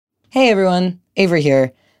Hey everyone, Avery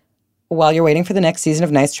here. While you're waiting for the next season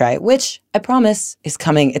of Nice Try, which I promise is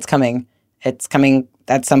coming, it's coming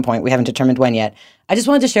at some point. We haven't determined when yet. I just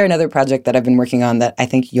wanted to share another project that I've been working on that I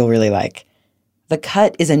think you'll really like. The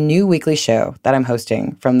Cut is a new weekly show that I'm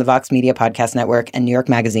hosting from the Vox Media Podcast Network and New York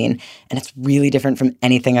Magazine, and it's really different from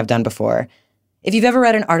anything I've done before. If you've ever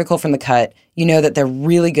read an article from The Cut, you know that they're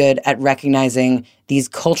really good at recognizing these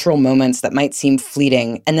cultural moments that might seem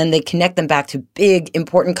fleeting, and then they connect them back to big,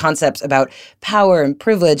 important concepts about power and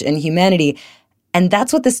privilege and humanity. And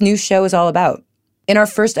that's what this new show is all about. In our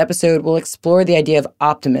first episode, we'll explore the idea of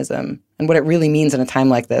optimism and what it really means in a time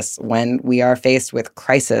like this when we are faced with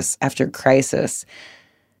crisis after crisis.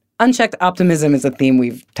 Unchecked optimism is a theme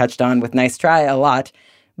we've touched on with Nice Try a lot.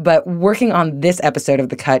 But working on this episode of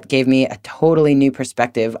The Cut gave me a totally new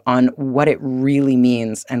perspective on what it really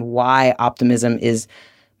means and why optimism is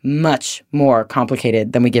much more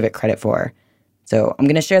complicated than we give it credit for. So I'm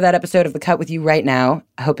going to share that episode of The Cut with you right now.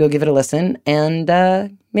 I hope you'll give it a listen and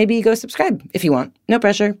maybe go subscribe if you want. No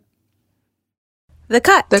pressure. The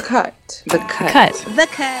Cut. The Cut. The Cut. The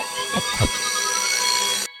Cut.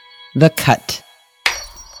 The Cut.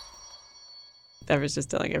 I was just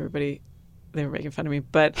telling everybody, they were making fun of me,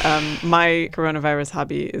 but my coronavirus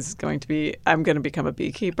hobby is going to be, I'm going to become a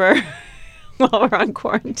beekeeper while we're on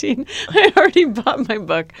quarantine. I already bought my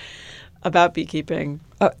book about beekeeping.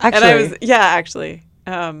 Oh, actually. Actually.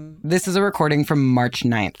 This is a recording from March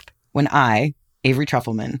 9th, when I, Avery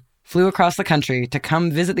Trufelman, flew across the country to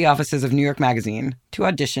come visit the offices of New York Magazine to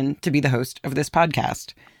audition to be the host of this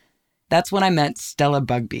podcast. That's when I met Stella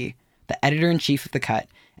Bugbee, the editor-in-chief of The Cut,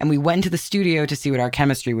 and we went into the studio to see what our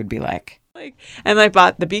chemistry would be like. And I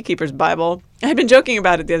bought the Beekeeper's Bible. I'd been joking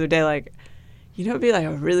about it the other day, like, you know, it'd be like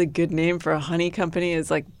a really good name for a honey company is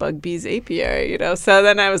like Bugbee's Apiary, you know? So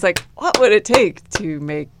then I was like, what would it take to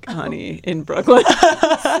make honey in Brooklyn?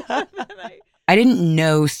 I didn't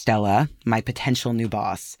know Stella, my potential new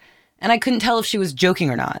boss, and I couldn't tell if she was joking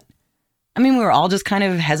or not. I mean, we were all just kind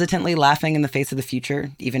of hesitantly laughing in the face of the future,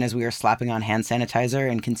 even as we were slapping on hand sanitizer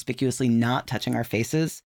and conspicuously not touching our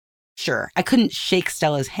faces. Sure, I couldn't shake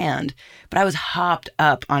Stella's hand, but I was hopped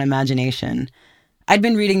up on imagination. I'd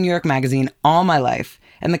been reading New York Magazine all my life,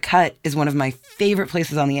 and The Cut is one of my favorite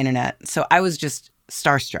places on the internet, so I was just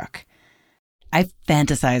starstruck. I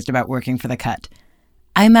fantasized about working for The Cut.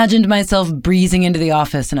 I imagined myself breezing into the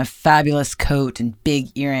office in a fabulous coat and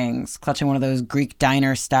big earrings, clutching one of those Greek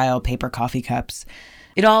diner-style paper coffee cups.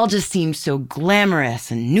 It all just seemed so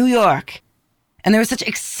glamorous and New York. And there was such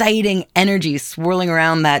exciting energy swirling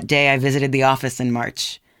around that day I visited the office in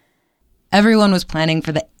March. Everyone was planning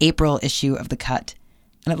for the April issue of The Cut,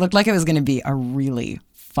 and it looked like it was going to be a really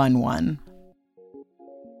fun one.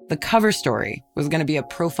 The cover story was going to be a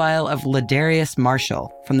profile of Ladarius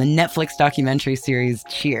Marshall from the Netflix documentary series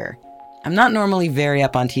Cheer. I'm not normally very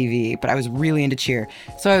up on TV, but I was really into Cheer,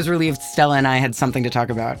 so I was relieved Stella and I had something to talk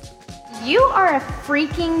about. You are a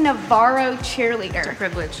freaking Navarro cheerleader. It's a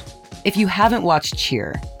privilege. If you haven't watched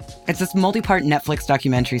Cheer, it's this multi-part Netflix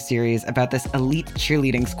documentary series about this elite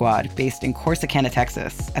cheerleading squad based in Corsicana,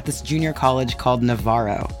 Texas, at this junior college called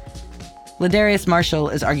Navarro. Ladarius Marshall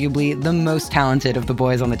is arguably the most talented of the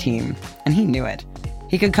boys on the team, and he knew it.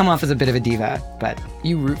 He could come off as a bit of a diva, but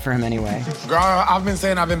you root for him anyway. Girl, I've been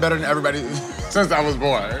saying I've been better than everybody since I was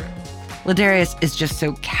born. Ladarius is just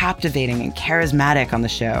so captivating and charismatic on the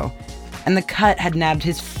show, and The Cut had nabbed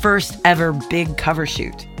his first ever big cover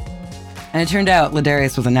shoot. And it turned out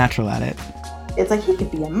Ladarius was a natural at it. It's like he could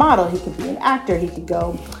be a model, he could be an actor, he could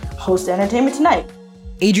go host Entertainment Tonight.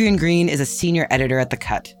 Adrian Green is a senior editor at The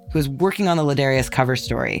Cut who is working on the Ladarius cover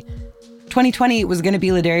story. 2020 was going to be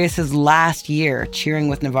Ladarius's last year cheering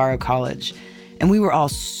with Navarro College, and we were all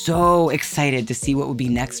so excited to see what would be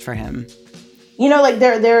next for him. You know, like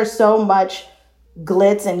there's so much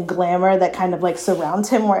glitz and glamour that kind of like surrounds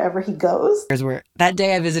him wherever he goes. That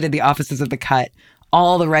day I visited the offices of The Cut,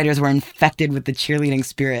 all the writers were infected with the cheerleading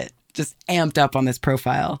spirit, just amped up on this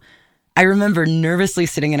profile. I remember nervously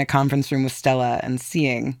sitting in a conference room with Stella and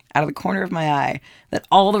seeing, out of the corner of my eye, that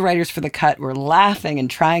all the writers for The Cut were laughing and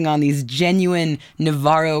trying on these genuine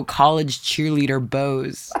Navarro college cheerleader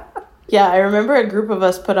bows. Yeah, I remember a group of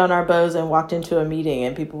us put on our bows and walked into a meeting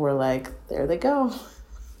and people were like, there they go.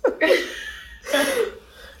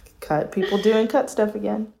 Cut, people doing Cut stuff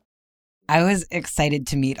again. I was excited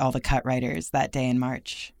to meet all the Cut writers that day in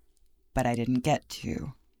March, but I didn't get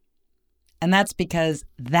to. And that's because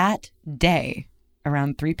that day,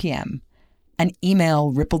 around 3 p.m., an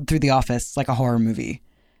email rippled through the office like a horror movie.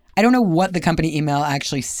 I don't know what the company email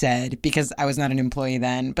actually said because I was not an employee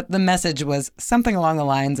then, but the message was something along the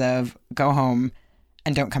lines of, go home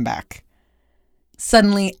and don't come back.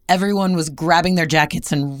 Suddenly, everyone was grabbing their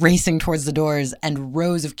jackets and racing towards the doors, and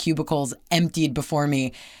rows of cubicles emptied before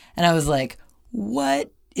me. And I was like,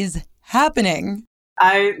 what is happening?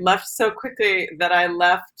 I left so quickly that I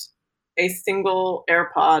left a single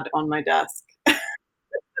AirPod on my desk.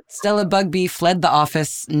 Stella Bugbee fled the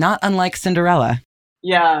office, not unlike Cinderella.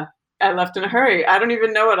 Yeah, I left in a hurry. I don't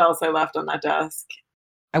even know what else I left on that desk.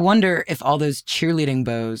 I wonder if all those cheerleading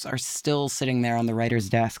bows are still sitting there on the writers'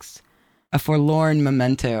 desks. A forlorn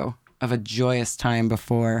memento of a joyous time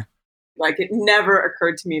before. Like, it never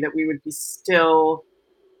occurred to me that we would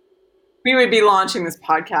be launching this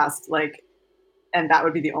podcast, like, and that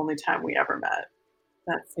would be the only time we ever met.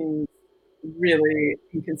 That seems really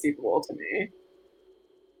inconceivable to me.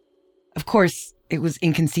 Of course, it was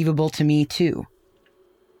inconceivable to me, too.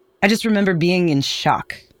 I just remember being in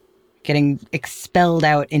shock, getting expelled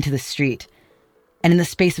out into the street. And in the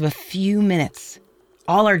space of a few minutes,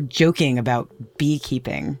 all our joking about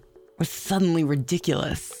beekeeping was suddenly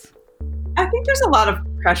ridiculous. I think there's a lot of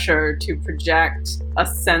pressure to project a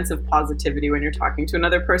sense of positivity when you're talking to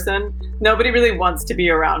another person. Nobody really wants to be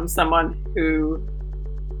around someone who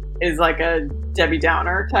is like a Debbie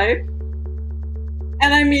Downer type.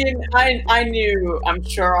 And I mean, I knew, I'm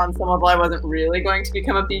sure on some level I wasn't really going to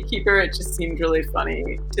become a beekeeper. It just seemed really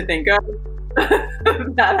funny to think of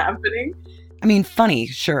that happening. I mean, funny,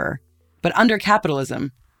 sure. But under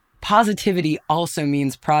capitalism, positivity also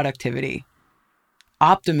means productivity.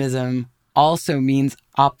 Optimism also means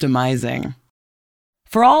optimizing.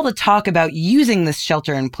 For all the talk about using this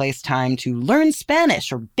shelter-in-place time to learn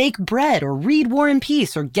Spanish or bake bread or read War and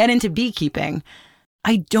Peace or get into beekeeping,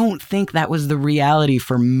 I don't think that was the reality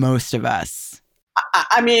for most of us.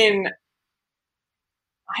 I mean,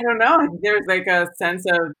 I don't know. I think there was like a sense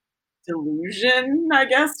of delusion, I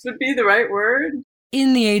guess would be the right word.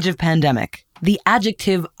 In the age of pandemic, the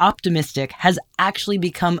adjective optimistic has actually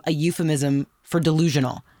become a euphemism for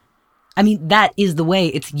delusional. I mean, that is the way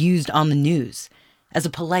it's used on the news, as a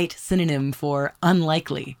polite synonym for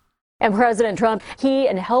unlikely. And President Trump, he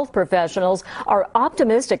and health professionals are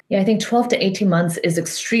optimistic. Yeah, I think 12 to 18 months is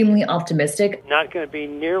extremely optimistic. Not going to be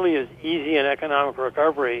nearly as easy an economic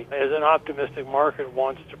recovery as an optimistic market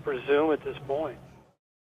wants to presume at this point.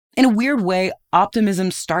 In a weird way,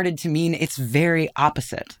 optimism started to mean its very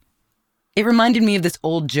opposite. It reminded me of this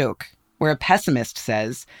old joke where a pessimist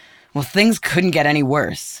says, well, things couldn't get any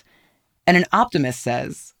worse. And an optimist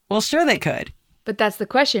says, well, sure they could. But that's the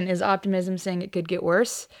question. Is optimism saying it could get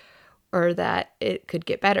worse or that it could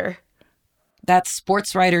get better? That's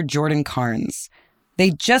sports writer Jordan Carnes. They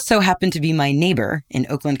just so happened to be my neighbor in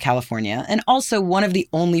Oakland, California, and also one of the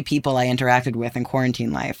only people I interacted with in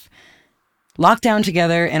quarantine life. Locked down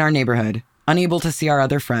together in our neighborhood, unable to see our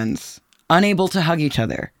other friends, unable to hug each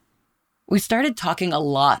other. We started talking a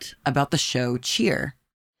lot about the show Cheer.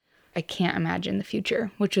 I can't imagine the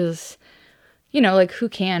future, which is, like, who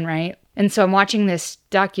can, right? And so I'm watching this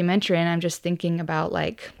documentary and I'm just thinking about,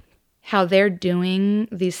 like, how they're doing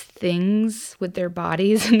these things with their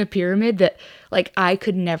bodies in the pyramid that, like, I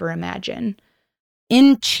could never imagine.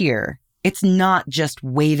 In Cheer, it's not just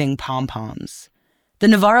waving pom-poms. The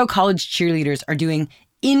Navarro College cheerleaders are doing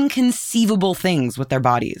inconceivable things with their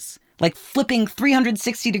bodies, like flipping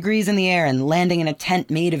 360 degrees in the air and landing in a tent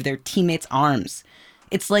made of their teammates' arms.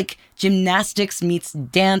 It's like gymnastics meets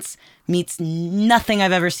dance meets nothing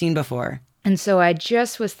I've ever seen before. And so I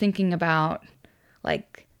just was thinking about,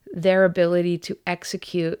 like, their ability to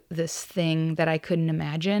execute this thing that I couldn't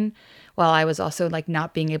imagine, while I was also, like,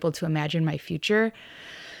 not being able to imagine my future.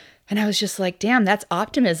 And I was just like, damn, that's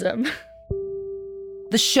optimism.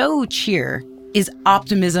 The show Cheer is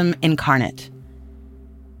optimism incarnate.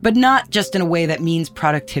 But not just in a way that means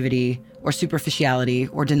productivity or superficiality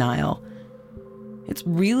or denial. It's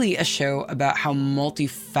really a show about how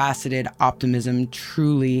multifaceted optimism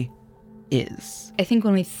truly is. I think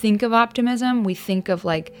when we think of optimism, we think of,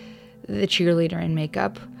 like, the cheerleader in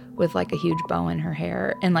makeup with, like, a huge bow in her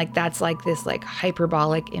hair. And, like, that's, like, this, like,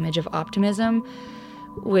 hyperbolic image of optimism,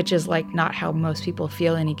 which is, like, not how most people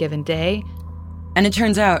feel any given day. And it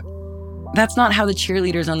turns out, that's not how the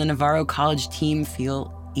cheerleaders on the Navarro College team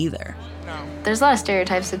feel either. There's a lot of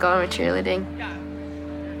stereotypes that go on with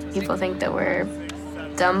cheerleading. People think that we're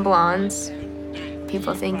dumb blondes.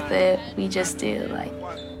 People think that we just do, like,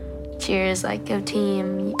 cheers, like, go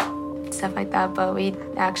team, stuff like that, but we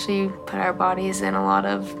actually put our bodies in a lot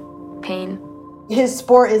of pain. His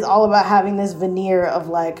sport is all about having this veneer of,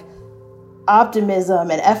 like,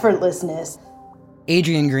 optimism and effortlessness.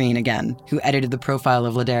 Adrian Green, again, who edited the profile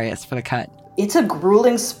of Ladarius for The Cut. It's a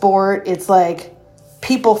grueling sport. It's, like,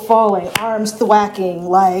 people falling, arms thwacking,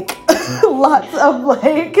 like lots of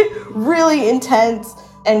like really intense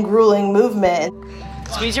and grueling movement.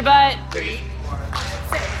 Squeeze your butt. 3, 4,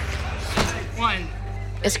 6, 1.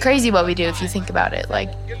 It's crazy what we do if you think about it.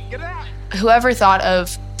 Like, whoever thought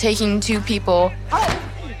of taking 2 people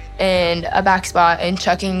in a back spot and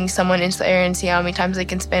chucking someone into the air and see how many times they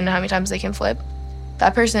can spin and how many times they can flip,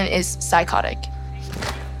 that person is psychotic.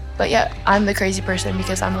 But yeah, I'm the crazy person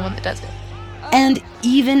because I'm the one that does it. And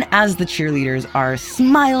even as the cheerleaders are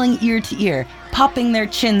smiling ear to ear, popping their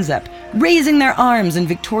chins up, raising their arms in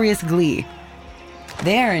victorious glee,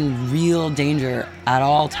 they are in real danger at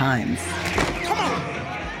all times.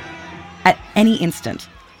 At any instant,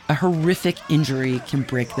 a horrific injury can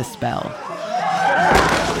break the spell.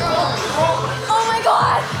 Oh my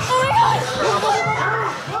God! Oh my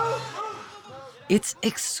God! It's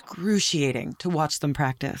excruciating to watch them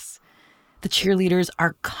practice. The cheerleaders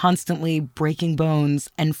are constantly breaking bones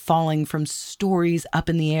and falling from stories up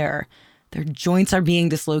in the air. Their joints are being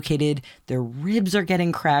dislocated, their ribs are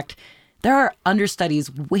getting cracked. There are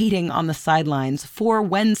understudies waiting on the sidelines for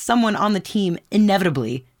when someone on the team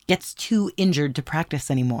inevitably gets too injured to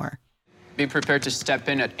practice anymore. Be prepared to step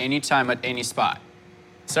in at any time, at any spot.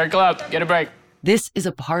 Circle up, get a break. This is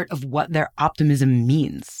a part of what their optimism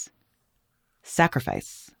means.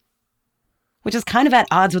 Sacrifice. Which is kind of at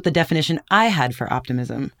odds with the definition I had for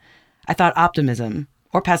optimism. I thought optimism,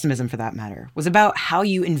 or pessimism for that matter, was about how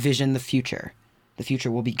you envision the future. The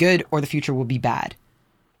future will be good or the future will be bad.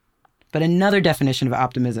 But another definition of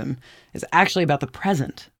optimism is actually about the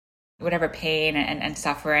present. Whatever pain and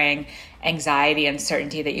suffering, anxiety,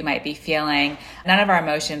 uncertainty that you might be feeling, none of our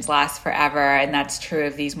emotions last forever, and that's true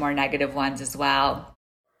of these more negative ones as well.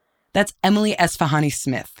 That's Emily Esfahani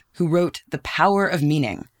Smith, who wrote The Power of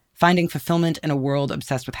Meaning, Finding Fulfillment in a World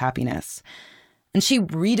Obsessed with Happiness. And she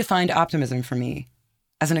redefined optimism for me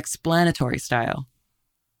as an explanatory style,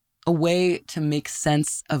 a way to make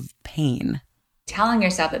sense of pain. Telling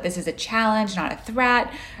yourself that this is a challenge, not a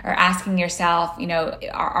threat, or asking yourself,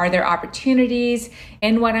 are there opportunities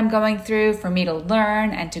in what I'm going through for me to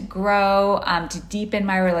learn and to grow, to deepen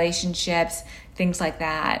my relationships, things like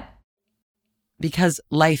that. Because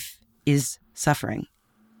life is suffering.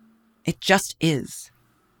 It just is.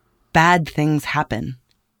 Bad things happen.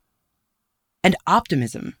 And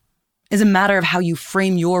optimism is a matter of how you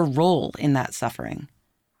frame your role in that suffering.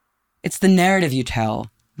 It's the narrative you tell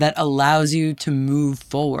that allows you to move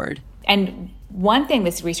forward. And one thing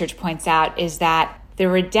this research points out is that the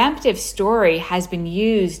redemptive story has been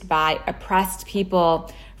used by oppressed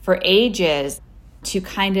people for ages to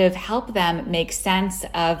kind of help them make sense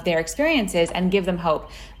of their experiences and give them hope,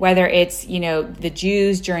 whether it's, the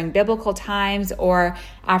Jews during biblical times or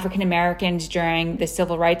African Americans during the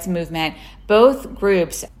civil rights movement. Both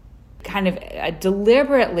groups kind of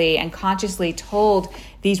deliberately and consciously told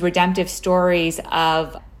these redemptive stories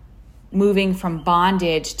of moving from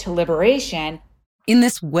bondage to liberation. In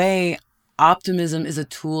this way, optimism is a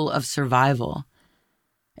tool of survival.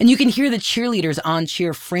 And you can hear the cheerleaders on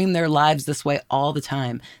Cheer frame their lives this way all the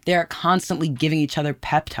time. They are constantly giving each other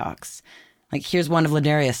pep talks. Like, here's one of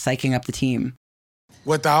Ladarius psyching up the team.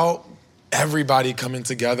 Without everybody coming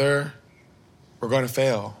together, we're going to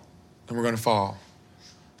fail and we're going to fall.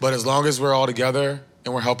 But as long as we're all together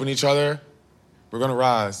and we're helping each other, we're going to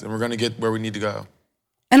rise and we're going to get where we need to go.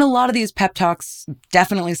 And a lot of these pep talks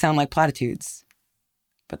definitely sound like platitudes.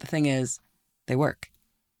 But the thing is, they work.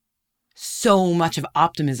 So much of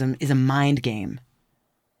optimism is a mind game.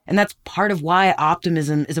 And that's part of why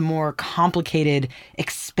optimism is a more complicated,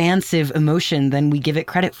 expansive emotion than we give it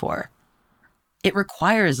credit for. It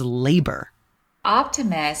requires labor.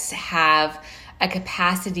 Optimists have a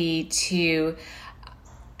capacity to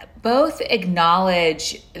both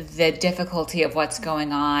acknowledge the difficulty of what's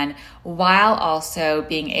going on while also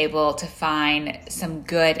being able to find some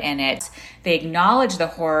good in it. They acknowledge the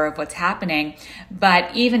horror of what's happening,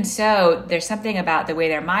 but even so, there's something about the way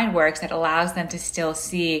their mind works that allows them to still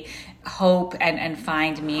see hope and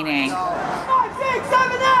find meaning. 5, 6,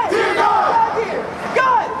 7, 8! Dear God!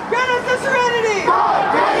 God, grant us the serenity!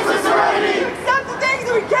 God, grant us the serenity! To accept the things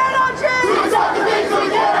that we cannot change! To accept the things that we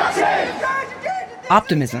cannot change!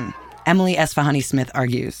 Optimism, Emily Esfahani Smith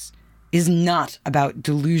argues, is not about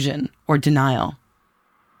delusion or denial.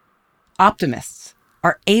 Optimists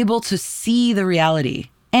are able to see the reality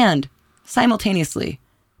and, simultaneously,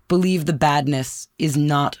 believe the badness is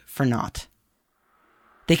not for naught.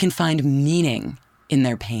 They can find meaning in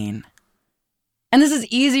their pain. And this is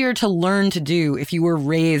easier to learn to do if you were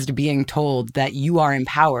raised being told that you are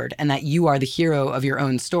empowered and that you are the hero of your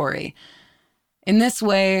own story. In this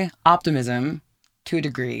way, optimism, to a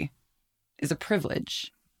degree, is a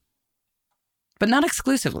privilege. But not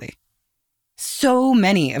exclusively. So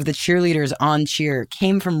many of the cheerleaders on Cheer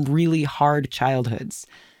came from really hard childhoods,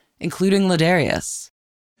 including Ladarius.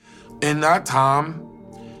 In that time,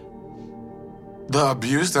 the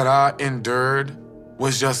abuse that I endured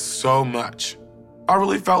was just so much. I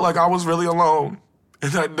really felt like I was really alone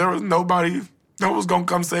and that there was nobody that was gonna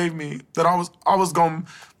come save me, that I was gonna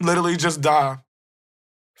literally just die.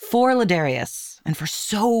 For Ladarius, and for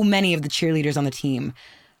so many of the cheerleaders on the team,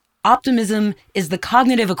 optimism is the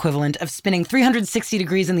cognitive equivalent of spinning 360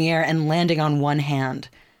 degrees in the air and landing on one hand.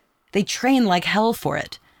 They train like hell for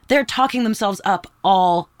it. They're talking themselves up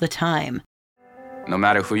all the time. No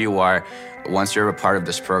matter who you are, once you're a part of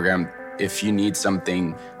this program, if you need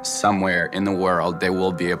something somewhere in the world, there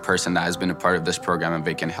will be a person that has been a part of this program and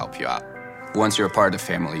they can help you out. Once you're a part of the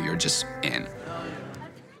family, you're just in.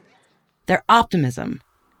 Their optimism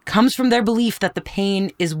comes from their belief that the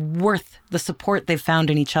pain is worth the support they've found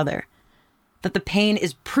in each other. That the pain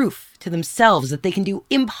is proof to themselves that they can do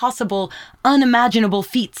impossible, unimaginable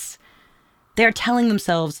feats. They are telling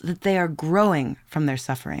themselves that they are growing from their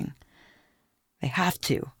suffering. They have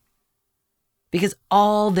to. Because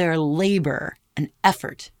all their labor and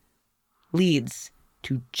effort leads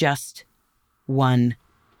to just one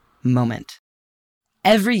moment.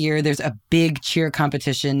 Every year, there's a big cheer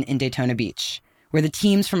competition in Daytona Beach, where the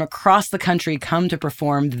teams from across the country come to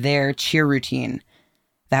perform their cheer routine.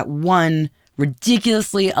 That one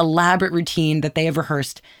ridiculously elaborate routine that they have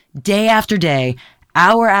rehearsed day after day,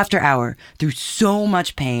 hour after hour, through so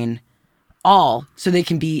much pain, all so they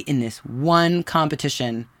can be in this one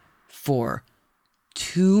competition for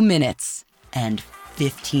 2 minutes and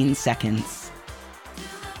 15 seconds.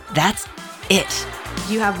 That's it.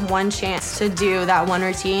 You have one chance to do that one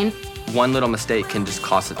routine. One little mistake can just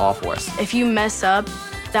cost it all for us. If you mess up,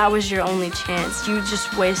 that was your only chance. You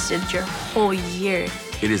just wasted your whole year.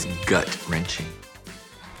 It is gut-wrenching.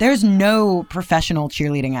 There's no professional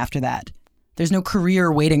cheerleading after that. There's no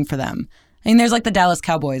career waiting for them. I mean, there's like the Dallas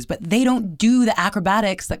Cowboys, but they don't do the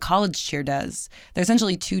acrobatics that college cheer does. They're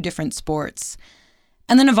essentially two different sports.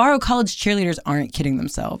 And the Navarro College cheerleaders aren't kidding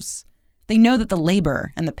themselves. They know that the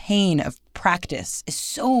labor and the pain of practice is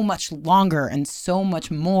so much longer and so much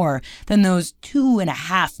more than those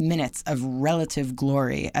 2.5 minutes of relative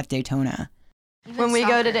glory at Daytona. When we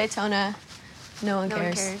go to Daytona, no one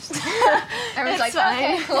cares. Everyone's like,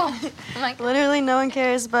 okay, cool. I'm like, literally no one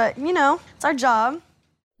cares, but it's our job.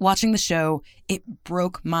 Watching the show, it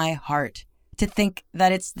broke my heart to think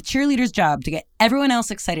that it's the cheerleaders' job to get everyone else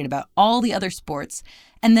excited about all the other sports,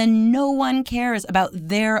 and then no one cares about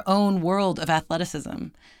their own world of athleticism.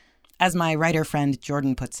 As my writer friend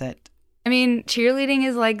Jordan puts it, I mean, cheerleading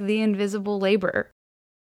is like the invisible labor.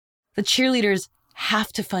 The cheerleaders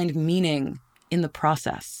have to find meaning in the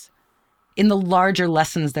process, in the larger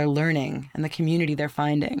lessons they're learning and the community they're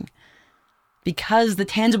finding. Because the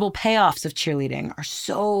tangible payoffs of cheerleading are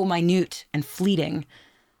so minute and fleeting,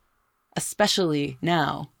 especially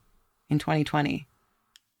now in 2020.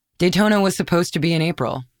 Daytona was supposed to be in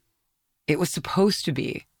April. It was supposed to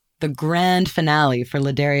be the grand finale for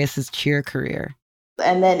Ladarius's cheer career.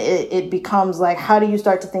 And then it becomes like, how do you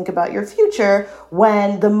start to think about your future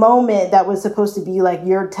when the moment that was supposed to be like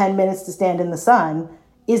your 10 minutes to stand in the sun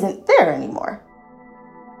isn't there anymore?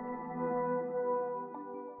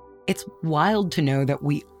 It's wild to know that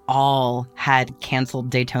we all had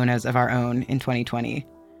canceled Daytonas of our own in 2020.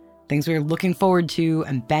 Things we were looking forward to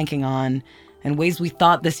and banking on, and ways we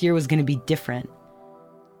thought this year was going to be different.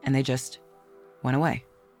 And they just went away.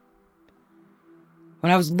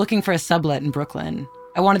 When I was looking for a sublet in Brooklyn,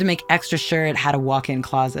 I wanted to make extra sure it had a walk-in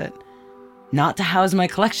closet. Not to house my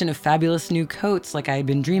collection of fabulous new coats like I had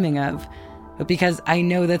been dreaming of, but because I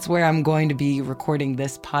know that's where I'm going to be recording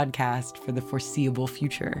this podcast for the foreseeable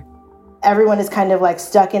future. Everyone is kind of like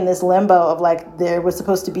stuck in this limbo of like, there was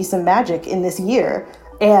supposed to be some magic in this year,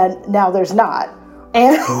 and now there's not.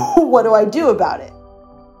 And what do I do about it?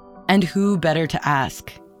 And who better to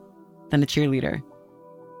ask than a cheerleader?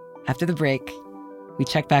 After the break, we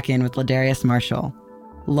check back in with Ladarius Marshall,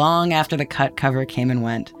 long after the cut cover came and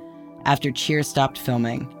went, after Cheer stopped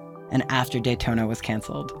filming, and after Daytona was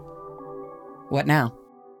canceled. What now?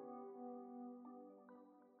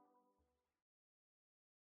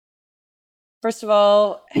 First of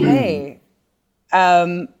all, hey,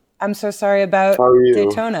 I'm so sorry about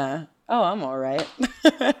Daytona. Oh, I'm all right.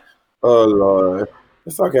 Oh, Lord.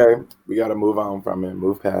 It's okay. We got to move on from it,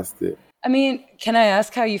 move past it. I mean, can I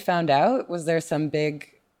ask how you found out? Was there some big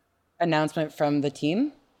announcement from the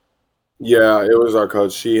team? Yeah, it was our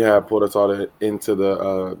coach. She had pulled us all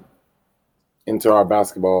into our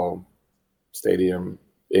basketball stadium,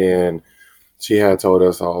 and She had told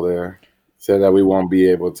us all there, said that we won't be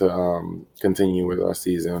able to continue with our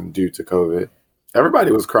season due to COVID.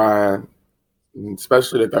 Everybody was crying,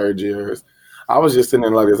 especially the third years. I was just sitting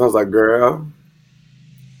there like this. I was like, girl,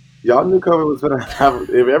 y'all knew COVID was going to happen.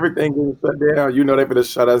 If everything getting shut down, you know they're going to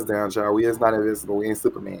shut us down, child. We is not invincible. We ain't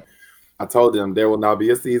Superman. I told them there will not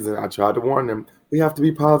be a season. I tried to warn them. We have to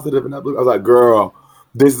be positive. And I was like, girl,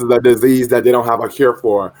 this is a disease that they don't have a cure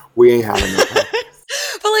for. We ain't having it.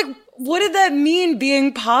 But like, what did that mean,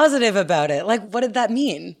 being positive about it? Like, what did that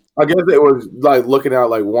mean? I guess it was like looking out,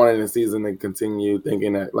 like wanting the season to continue,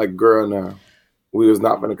 thinking that, like, girl, no, we was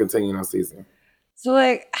not going to continue our season. So,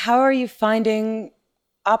 like, how are you finding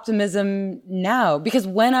optimism now? Because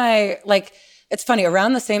when it's funny,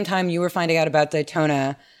 around the same time you were finding out about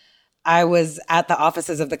Daytona, I was at the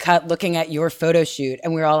offices of The Cut looking at your photo shoot,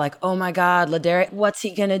 and we were all like, oh my God, Ladarius, what's he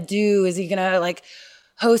going to do? Is he going to, like,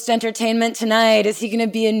 host entertainment tonight? Is he going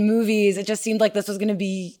to be in movies? It just seemed like this was going to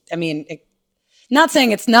be, not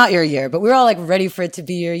saying it's not your year, but we were all like ready for it to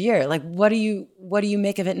be your year. Like, what do you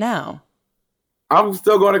make of it now? I'm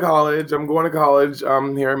still going to college. I'm going to college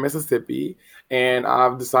here in Mississippi. And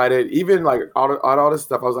I've decided, even like all this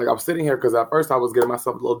stuff, I was like, I'm sitting here because at first I was getting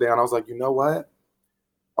myself a little down. I was like, you know what?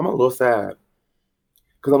 I'm a little sad.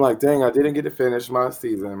 Because I'm like, dang, I didn't get to finish my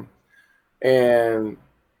season. And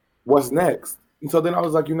what's next? And so then I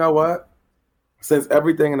was like, you know what? Since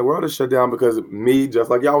everything in the world is shut down, because me, just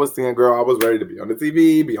like y'all was saying, girl, I was ready to be on the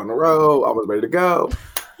TV, be on the road. I was ready to go.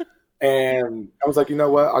 And I was like, you know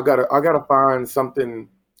what? I gotta find something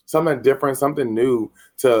different, something new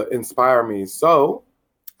to inspire me. So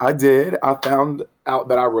I did. I found out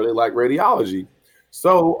that I really like radiology.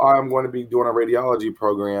 So I'm going to be doing a radiology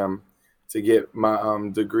program to get my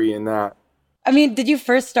degree in that. I mean, did you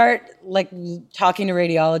first start like talking to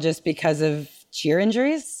radiologists because of cheer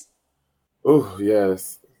injuries? Oh,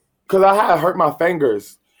 yes. Because I had hurt my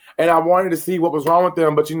fingers and I wanted to see what was wrong with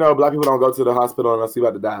them. But you know, Black people don't go to the hospital unless you're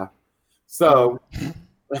about to die. So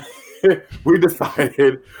we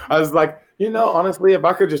decided, I was like, you know, honestly, if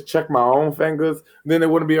I could just check my own fingers, then it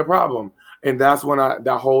wouldn't be a problem. And that's when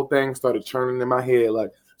that whole thing started churning in my head.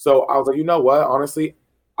 Like, so I was like, you know what? Honestly,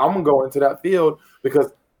 I'm going to go into that field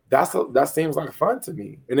because that seems like fun to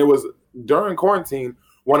me. And it was during quarantine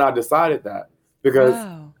when I decided that because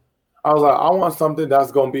I was like, I want something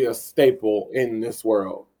that's going to be a staple in this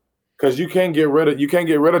world. Because you can't get rid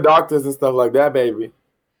of doctors and stuff like that, baby.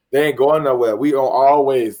 They ain't going nowhere. We don't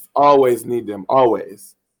always need them,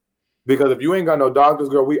 always. Because if you ain't got no doctors,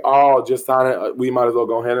 girl, we all just sign it. We might as well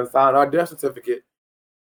go ahead and sign our death certificate.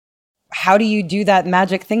 How do you do that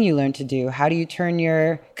magic thing you learned to do? How do you turn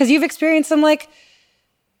because you've experienced some like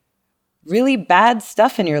really bad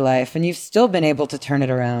stuff in your life and you've still been able to turn it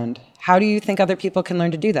around. How do you think other people can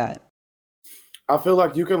learn to do that? I feel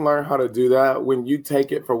like you can learn how to do that when you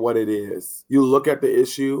take it for what it is. You look at the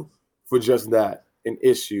issue for just that, an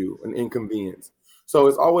issue, an inconvenience. So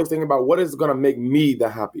it's always thinking about what is going to make me the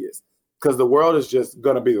happiest because the world is just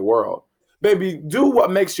going to be the world. Baby, do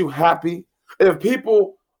what makes you happy. If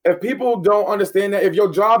people don't understand that, if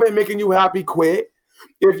your job ain't making you happy, quit.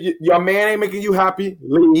 If your man ain't making you happy,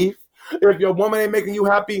 leave. If your woman ain't making you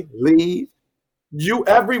happy, leave.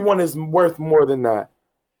 Everyone is worth more than that.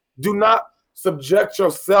 Do not subject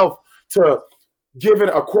yourself to giving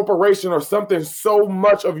a corporation or something so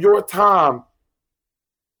much of your time.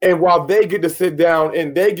 And while they get to sit down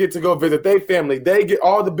and they get to go visit their family, they get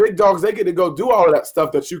all the big dogs, they get to go do all of that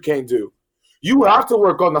stuff that you can't do. You have to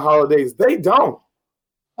work on the holidays. They don't.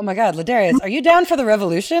 Oh my God, Ladarius, are you down for the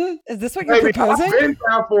revolution? Is this what you're proposing? I've been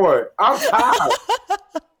down for it. I'm tired.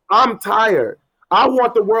 I'm tired. I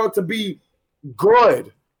want the world to be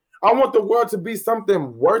good. I want the world to be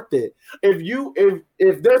something worth it.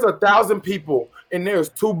 If there's 1,000 people and there's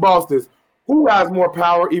 2 bosses, who has more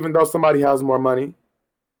power even though somebody has more money?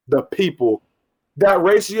 The people. That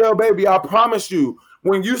ratio, baby, I promise you,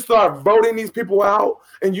 when you start voting these people out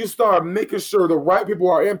and you start making sure the right people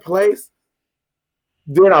are in place,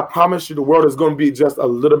 then I promise you the world is going to be just a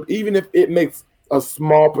little, even if it makes a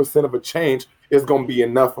small percent of a change, it's going to be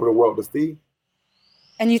enough for the world to see.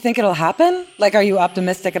 And you think it'll happen? Like, are you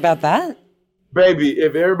optimistic about that? Baby,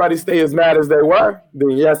 if everybody stays as mad as they were,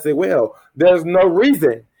 then yes, it will. There's no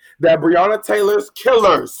reason that Breonna Taylor's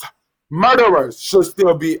killers, murderers should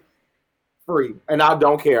still be free. And I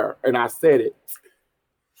don't care. And I said it.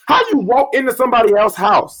 How you walk into somebody else's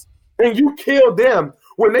house and you kill them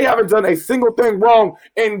when they haven't done a single thing wrong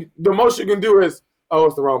and the most you can do is, oh,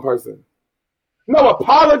 it's the wrong person. No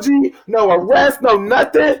apology, no arrest, no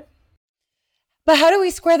nothing. But how do we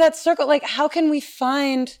square that circle? Like, how can we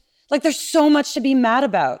find, Like, there's so much to be mad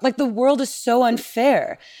about. Like, the world is so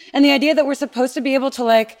unfair. And the idea that we're supposed to be able to,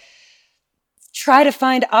 like, try to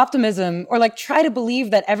find optimism or, like, try to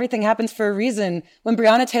believe that everything happens for a reason when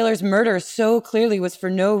Breonna Taylor's murder so clearly was for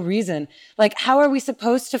no reason. Like, how are we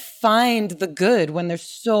supposed to find the good when there's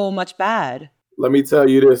so much bad? Let me tell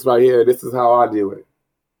you this right here. This is how I do it.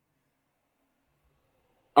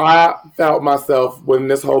 I felt myself when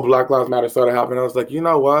this whole Black Lives Matter started happening. I was like, you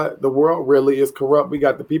know what? The world really is corrupt. We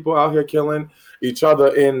got the people out here killing each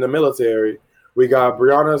other in the military. We got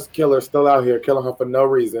Breonna's killer still out here killing her for no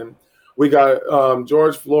reason. We got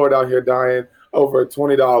George Floyd out here dying over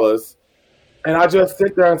 $20. And I just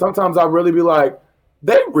sit there and sometimes I really be like,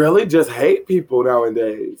 they really just hate people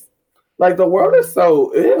nowadays. Like, the world is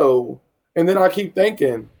so ill. And then I keep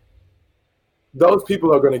thinking, those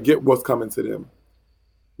people are going to get what's coming to them.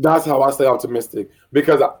 That's how I stay optimistic,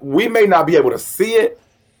 because we may not be able to see it,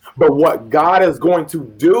 but what God is going to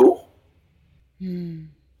do,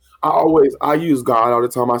 I use God all the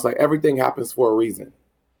time. I say everything happens for a reason.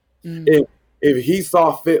 If he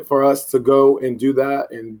saw fit for us to go and do that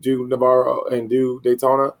and do Navarro and do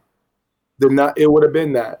Daytona, then it would have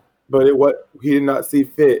been that. But he did not see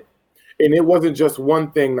fit. And it wasn't just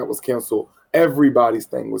one thing that was canceled. Everybody's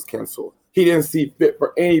thing was canceled. He didn't see fit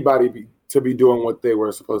for anybody to be doing what they were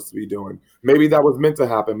supposed to be doing. Maybe that was meant to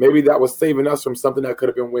happen. Maybe that was saving us from something that could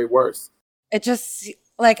have been way worse. It just,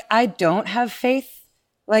 like, I don't have faith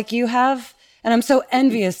like you have. And I'm so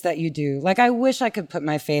envious that you do. Like, I wish I could put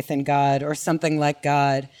my faith in God or something like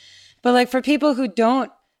God. But, like, for people who don't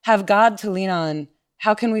have God to lean on,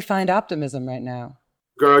 how can we find optimism right now?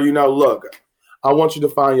 Girl, look, I want you to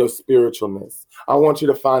find your spiritualness. I want you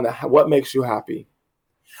to find what makes you happy.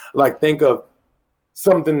 Like, think of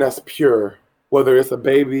something that's pure, whether it's a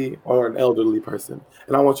baby or an elderly person.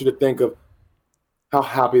 And I want you to think of how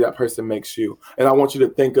happy that person makes you. And I want you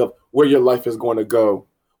to think of where your life is going to go,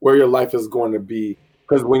 where your life is going to be.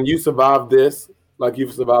 Because when you survive this, like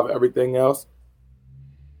you've survived everything else,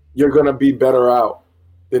 you're going to be better out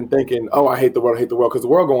than thinking, oh, I hate the world, because the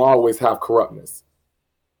world going to always have corruptness.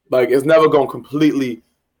 Like, it's never going to completely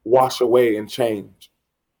wash away and change.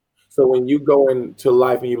 So when you go into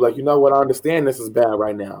life and you're like, you know what, I understand this is bad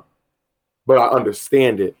right now, but I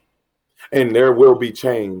understand it. And there will be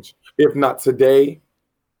change. If not today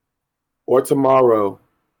or tomorrow,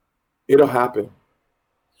 it'll happen.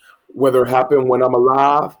 Whether it happens when I'm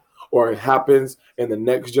alive or it happens in the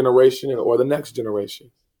next generation or the next generation,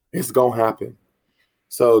 it's going to happen.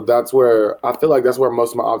 So that's where I feel like that's where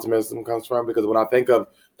most of my optimism comes from, because when I think of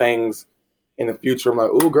things in the future, I'm like,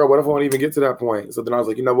 oh, girl, what if I won't even get to that point? So then I was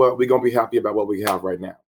like, you know what? We're going to be happy about what we have right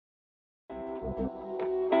now.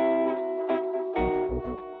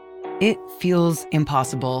 It feels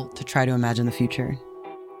impossible to try to imagine the future.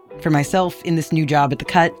 For myself, in this new job at The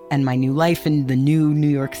Cut, and my new life in the new New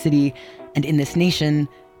York City, and in this nation,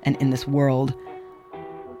 and in this world,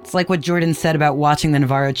 it's like what Jordan said about watching the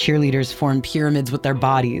Navarro cheerleaders form pyramids with their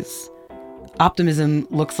bodies. Optimism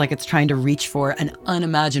looks like it's trying to reach for an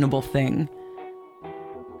unimaginable thing.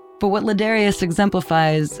 But what Ladarius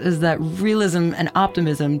exemplifies is that realism and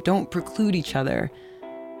optimism don't preclude each other.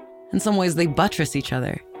 In some ways, they buttress each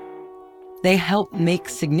other. They help make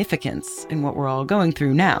significance in what we're all going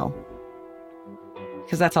through now.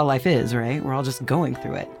 Because that's all life is, right? We're all just going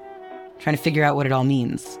through it, trying to figure out what it all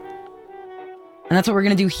means. And that's what we're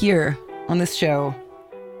going to do here on this show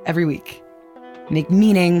every week. Make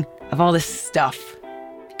meaning of all this stuff,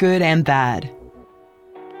 good and bad.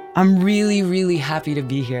 I'm really, really happy to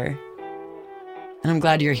be here. And I'm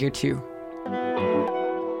glad you're here too.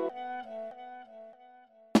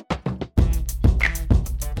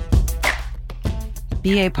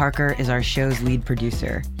 B.A. Parker is our show's lead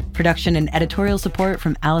producer. Production and editorial support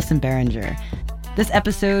from Allison Behringer. This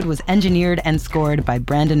episode was engineered and scored by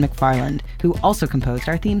Brandon McFarland, who also composed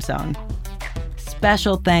our theme song.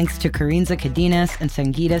 Special thanks to Karinza Cadenas and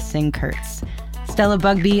Sangeeta Singh Kurtz. Stella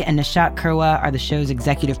Bugby and Nishat Kurwa are the show's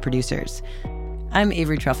executive producers. I'm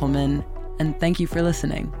Avery Trufelman, and thank you for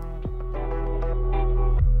listening.